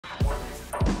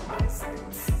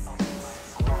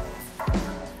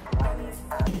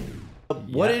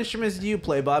What instruments do you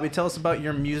play, Bobby? Tell us about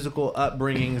your musical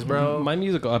upbringings, bro. My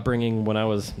musical upbringing, when I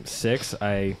was 6,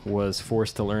 I was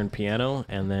forced to learn piano,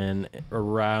 and then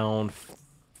around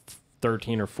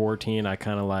 13 or 14, I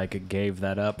kind of like gave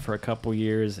that up for a couple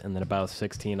years, and then about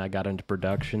 16, I got into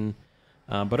production.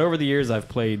 But over the years, I've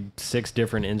played 6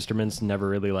 different instruments, never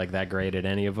really like that great at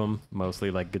any of them,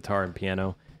 mostly like guitar and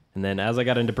piano. And then as I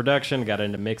got into production, got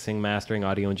into mixing, mastering,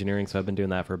 audio engineering, so I've been doing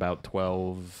that for about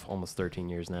 12, almost 13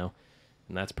 years now.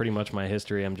 And that's pretty much my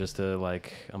history. I'm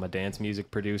a dance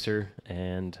music producer,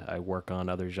 and I work on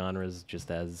other genres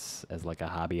just as like a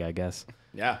hobby, I guess.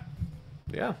 Yeah.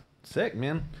 Sick,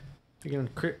 man. Again,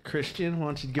 Christian, why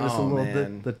don't you give us a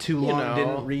little the too long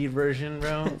didn't read version,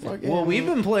 bro? Well, we've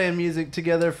been playing music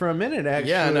together for a minute,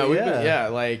 actually.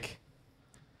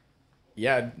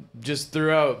 Just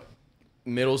throughout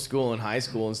middle school and high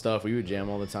school and stuff, we would jam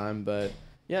all the time. But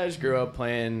yeah, I just grew up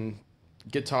playing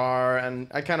guitar, and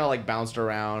I kind of like bounced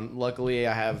around. Luckily,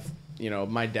 I have,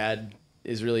 my dad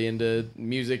is really into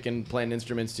music and playing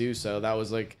instruments too, so that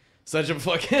was like such a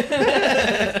fucking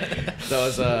that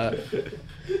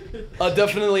was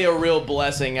definitely a real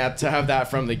blessing to have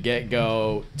that from the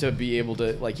get-go, to be able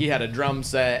to, like, he had a drum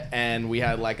set, and we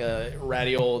had like a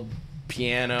ratty old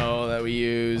piano that we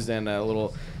used, and a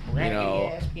little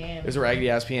it was a raggedy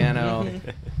ass piano.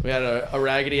 We had a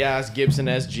raggedy ass Gibson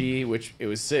SG, which it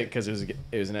was sick because it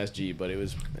was an SG, but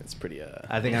it's pretty.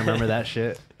 I think I remember that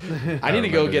shit. I need to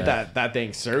go get that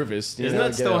thing serviced. Isn't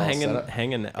that still hanging up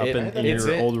in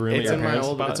your old room? It's in my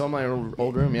old. It's on my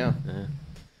old room. Yeah.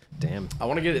 Damn. I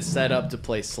want to get it set up to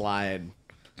play slide.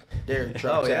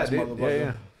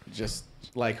 Yeah. Just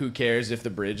like, who cares if the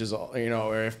bridge is all,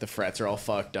 or if the frets are all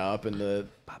fucked up and the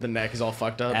neck is all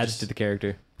fucked up. Adds to the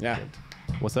character. Yeah.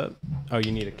 What's up? Oh,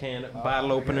 you need a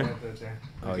bottle opener?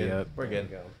 Oh, yeah. We're good.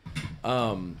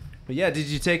 But yeah, did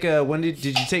you take did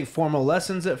you take formal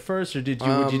lessons at first, or would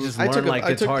you just learn like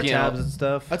guitar tabs and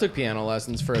stuff? I took piano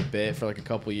lessons for a bit, for like a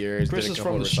couple years. Chris did a is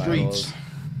couple from the streets.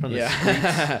 From the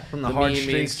streets. From the hard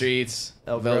mean streets.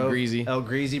 El Greasy. El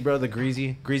Greasy, bro. The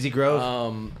Greasy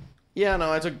Grove. Yeah,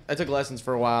 no, I took lessons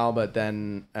for a while, but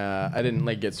then I didn't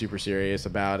like get super serious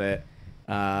about it.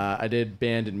 I did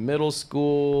band in middle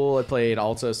school. I played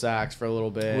alto sax for a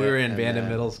little bit. We were in band in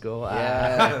middle school.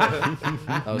 Yeah,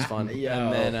 that was fun.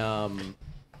 And then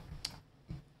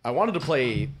I wanted to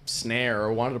play snare,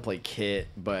 or wanted to play kit,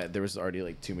 but there was already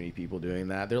like too many people doing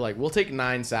that. They're like, we'll take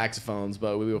 9 saxophones,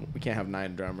 but we can't have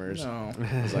 9 drummers. No.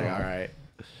 I was like, all right.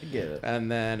 I get it. And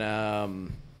then I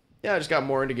just got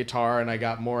more into guitar, and I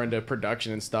got more into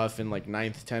production and stuff in like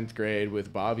 9th, 10th grade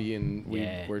with Bobby, and we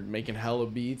were making hella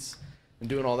beats and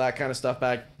doing all that kind of stuff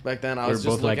back then. I was just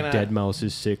both looking like, at Dead Mouse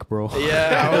is sick, bro.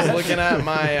 Yeah, I was looking at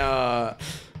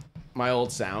my old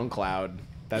SoundCloud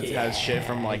that has shit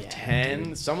from like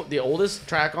 10. The oldest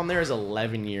track on there is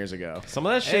 11 years ago. Some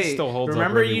of that shit still holds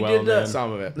remember up really you well, did man.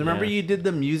 Some of it. Remember you did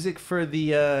the music for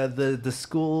the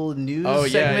school news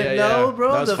segment? Yeah. No,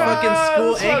 bro, the fun. fucking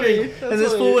school anchor, That's and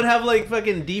this funny. fool would have like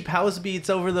fucking deep house beats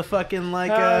over the fucking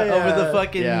over the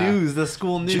fucking news, the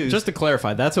school news. Just to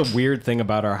clarify, that's a weird thing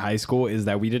about our high school, is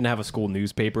that we didn't have a school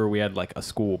newspaper. We had like a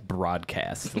school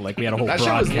broadcast. Like, we had a whole That shit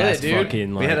was broadcast. lit, dude.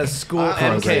 Fucking, we had a school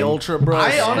MK program. Ultra, bro.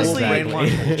 I honestly-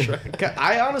 Brainwash.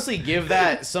 I honestly give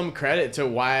that some credit to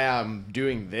why I'm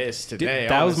doing this today.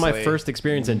 That was my honestly. first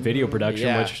experience in video production,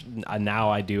 Yeah. which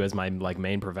now I do as my like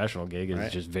main professional gig,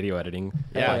 is just video editing.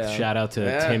 Yeah. Like, shout out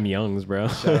to Tim Youngs, bro.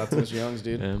 Shout out to Mr. Youngs,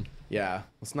 dude. Yeah. Yeah,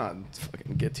 let's not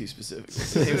fucking get too specific.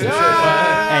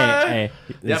 Hey,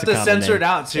 You have to censor it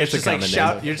out, so you're It's a just like common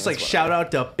shout. name. You're just like shout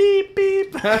out to beep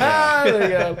beep. There you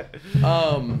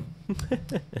go.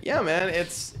 Yeah, man,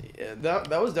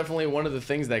 that was definitely one of the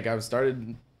things that got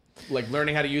started, like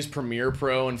learning how to use Premiere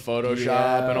Pro and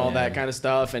Photoshop and all that kind of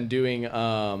stuff, and doing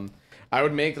I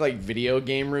would make like video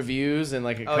game reviews, and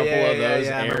like a couple of those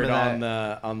aired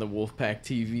on the Wolfpack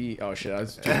TV. Oh shit, I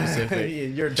was too specific.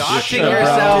 You're doxing Shut up,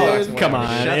 yourself. bro. Come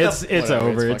on, it's Whatever,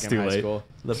 over. It's fucking too high late. school.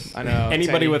 I know.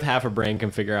 Anybody with half a brain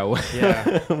can figure out what.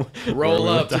 Roll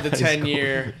where we up to went the to high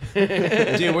 10-year.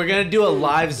 Dude, we're gonna do a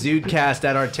live Zudecast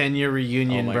at our 10-year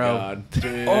reunion, Oh my bro. god.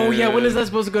 Dude. Oh yeah, when is that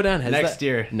supposed to go down? Next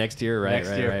year. Next year, right?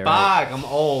 Next year. Right. Fuck, I'm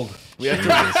old. We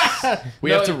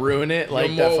have to ruin it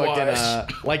like that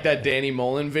fucking like that Danny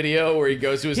Mullen video where he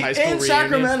goes to his high school in reunion.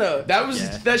 Sacramento.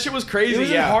 That shit was He crazy.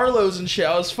 was in Harlow's and shit.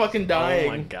 I was fucking dying.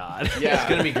 Oh my god. Yeah, It's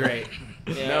gonna be great.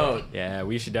 No, Yeah,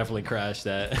 we should definitely crash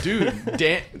that. dude,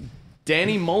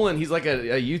 Danny Mullen, he's like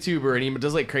a YouTuber, and he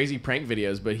does like crazy prank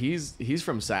videos, but he's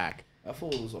from Sac. That fool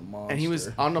was a monster. And he was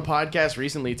on the podcast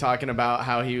recently talking about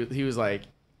how he was like,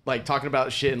 like talking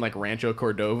about shit in like Rancho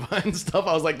Cordova and stuff.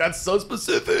 I was like, that's so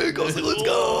specific. I was like, let's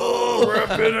go.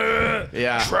 Repping it.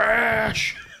 Yeah.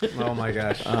 Trash. Oh my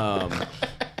gosh.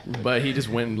 But he just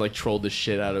went and like trolled the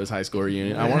shit out of his high school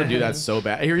reunion. I want to do that so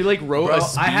bad. He like wrote a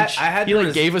speech. I had he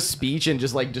like gave a speech and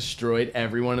just like destroyed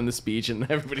everyone in the speech, and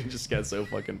everybody just got so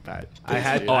fucking bad.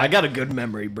 I got a good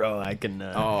memory, bro. I can.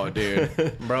 Oh,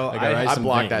 dude, bro, I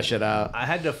blocked that shit out. I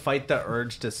had to fight the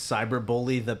urge to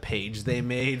cyberbully the page they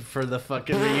made for the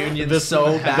fucking reunion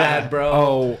so bad,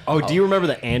 bro. Do you remember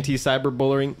the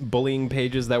anti-cyberbullying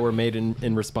pages that were made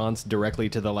in response directly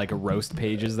to the like roast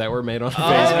pages that were made on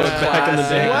Facebook back in the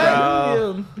day?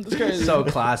 Bro. That's crazy. So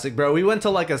classic, bro. We went to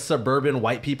like a suburban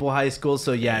white people high school,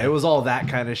 so yeah, it was all that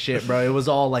kind of shit, bro. It was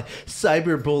all like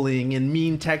cyberbullying and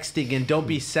mean texting and don't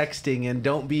be sexting and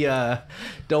don't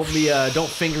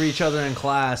finger each other in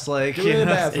class, like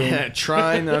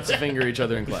Try not to finger each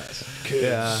other in class.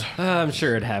 Yeah, I'm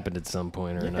sure it happened at some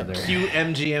point or another. cute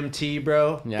MGMT,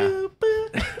 bro. Yeah.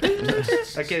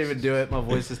 I can't even do it. My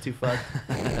voice is too fucked.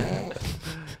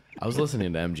 I was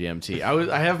listening to MGMT.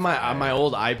 I have my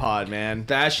old iPod, man.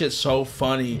 That shit's so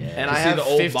funny. And I have the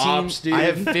old 15, bops, dude. I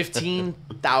have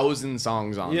 15,000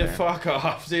 songs on Yeah, there. fuck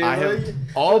off, dude. I have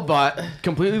all but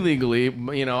completely legally.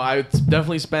 You know, I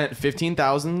definitely spent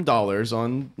 $15,000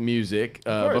 on music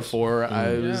before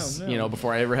I was,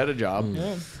 before I ever had a job.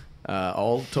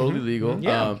 All totally legal.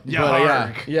 No,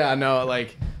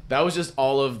 like that was just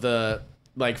all of the.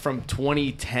 Like from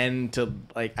 2010 to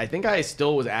like I think I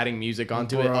still was adding music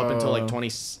onto it up until like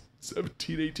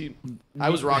 2017, 18. I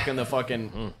was rocking the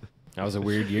fucking. That was a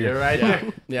weird year.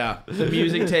 Right? Yeah. the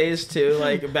music taste too.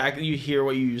 Like back, you hear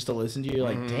what you used to listen to. You're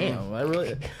like, damn, I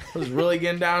was really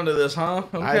getting down to this, huh?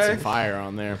 Okay. I had some fire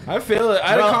on there. I feel it. I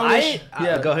had a combination.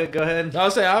 Go ahead. I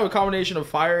would say I have a combination of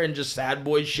fire and just sad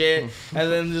boy shit, and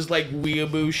then just like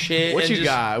weeaboo shit. What and you just,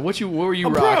 got? What were you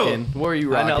bro. rocking? What were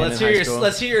you I rocking? know. in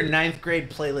Let's hear your 9th grade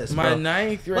playlist. My bro.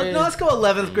 9th grade. No, let's go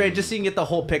 11th grade just so you can get the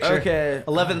whole picture. Okay.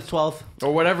 11th, 12th.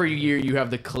 or whatever year you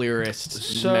have the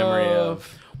clearest memory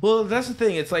of. Well, that's the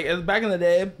thing. It's like back in the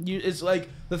day, it's like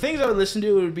the things I would listen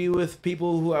to would be with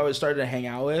people who I was starting to hang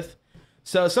out with.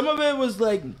 So some of it was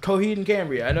like Coheed and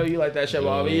Cambria. I know you like that shit,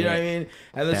 Bobby. You know what I mean?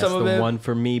 And then That's some of the it, one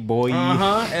for me, boy.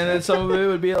 And then some of it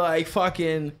would be like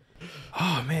fucking.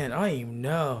 Oh man, I don't even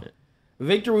know.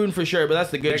 Victor Wooten for sure, but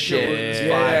that's the good shit. Wooten's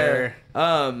Yeah.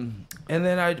 And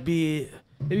then I'd be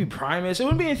maybe Primus. It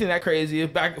wouldn't be anything that crazy.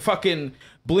 Back fucking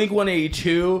Blink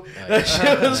 182. That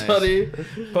shit was funny.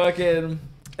 Fucking.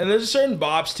 And there's certain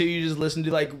bops too you just listen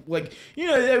to like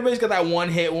everybody's got that one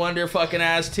hit wonder fucking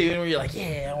ass tune where you're like,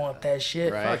 yeah, I want that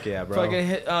shit. Right. Fuck yeah, bro. Fucking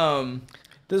hit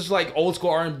there's like old school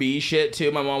R&B shit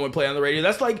too my mom would play on the radio.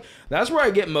 That's where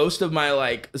I get most of my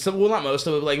not most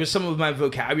of it, like some of my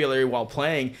vocabulary while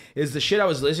playing is the shit I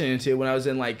was listening to when I was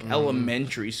in like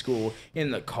elementary school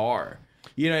in the car.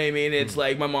 You know what I mean? It's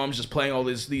like my mom's just playing all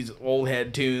these old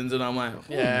head tunes, and I'm like,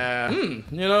 you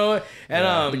know,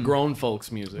 and the grown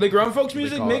folks music. The grown folks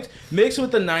music mixed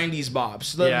with the '90s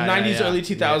bops, the '90s early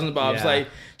 2000s bops. Yeah. Like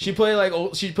she'd play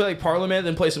like Parliament,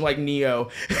 then play some like Neo.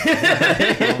 Oh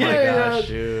my gosh,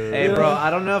 dude. Hey, bro, I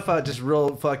don't know if I just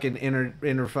real fucking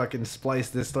inner fucking splice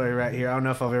this story right here. I don't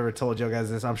know if I've ever told you guys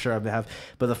this. I'm sure I have.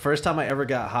 But the first time I ever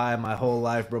got high in my whole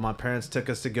life, bro, my parents took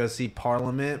us to go see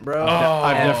Parliament, bro.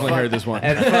 I've definitely heard this one.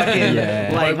 And fucking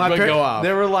like my go off.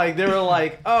 they were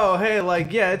like, oh hey,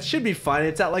 like yeah, it should be fine.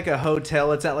 It's at like a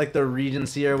hotel. It's at like the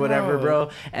Regency or whatever, bro.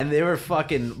 And they were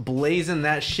fucking blazing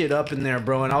that shit up in there,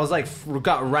 bro. And I was like,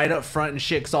 got right up front and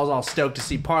shit, cause I was all stoked to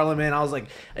see Parliament. I was like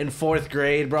in 4th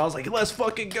grade, bro. I was like, let's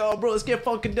fucking go, bro. Let's get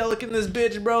funkadelic in this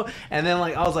bitch, bro. And then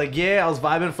like I was like, yeah, I was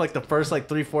vibing for like the first like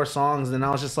 3-4 songs. And then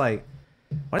I was just like,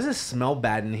 why does it smell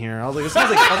bad in here? I was like, it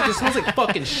smells like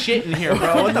fucking shit in here,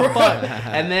 bro. What the fuck?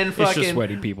 And then fucking, It's just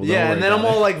sweaty people. Don't yeah, worry and then I'm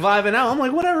about all it. like vibing out. I'm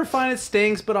like, whatever, fine, it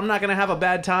stinks, but I'm not gonna have a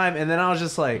bad time. And then I was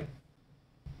just like,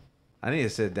 I need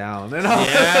to sit down. And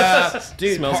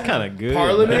Dude, smells kind of good.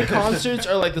 Parliament concerts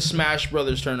are like the Smash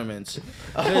Brothers tournaments.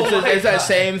 It's that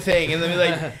same thing, and then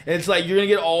like it's like you're gonna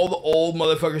get all the old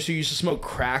motherfuckers who used to smoke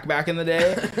crack back in the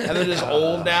day, and they're just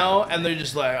old now, and they're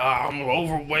just like, I'm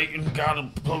overweight and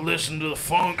gotta listen to the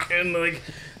funk, and like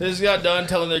they just got done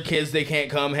telling their kids they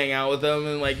can't come hang out with them,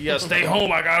 and like you gotta stay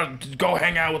home. I gotta go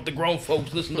hang out with the grown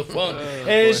folks, listen to funk, and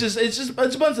it's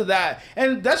a bunch of that,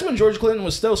 and that's when George Clinton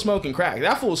was still smoking crack.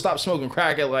 That fool stopped smoking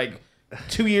crack at like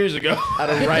 2 years ago. At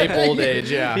a ripe old age,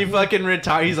 yeah. he fucking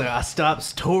retired. He's like, I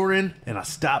stopped touring and I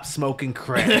stopped smoking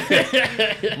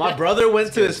crack. My brother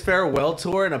went to his farewell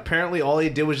tour, and apparently all he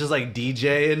did was just like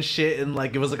DJ and shit, and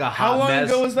like it was like a hot How long mess.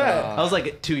 ago was that? That was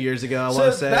like 2 years ago, I So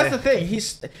want to say. that's the thing.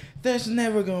 there's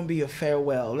never gonna be a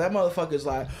farewell. That motherfucker's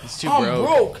like, too I'm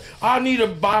broke. broke. I need to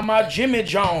buy my Jimmy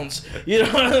Jones. You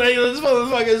know, like, this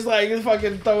motherfucker's like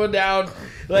fucking throwing down,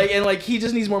 like, and like he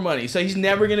just needs more money, so he's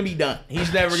never gonna be done.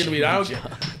 He's never gonna be done.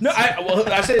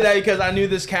 I say that because I knew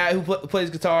this cat who plays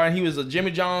guitar, and he was a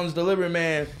Jimmy John's delivery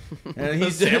man, and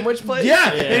he's sandwich place.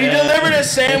 Yeah, and he delivered a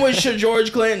sandwich to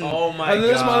George Clinton. Oh my and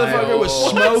this God. motherfucker was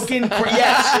smoking.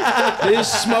 Yes, he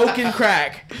was smoking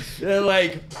crack. And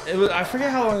like, it was, I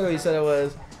forget how long ago he said it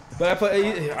was, but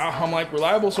I'm like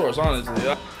reliable source,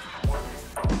 honestly.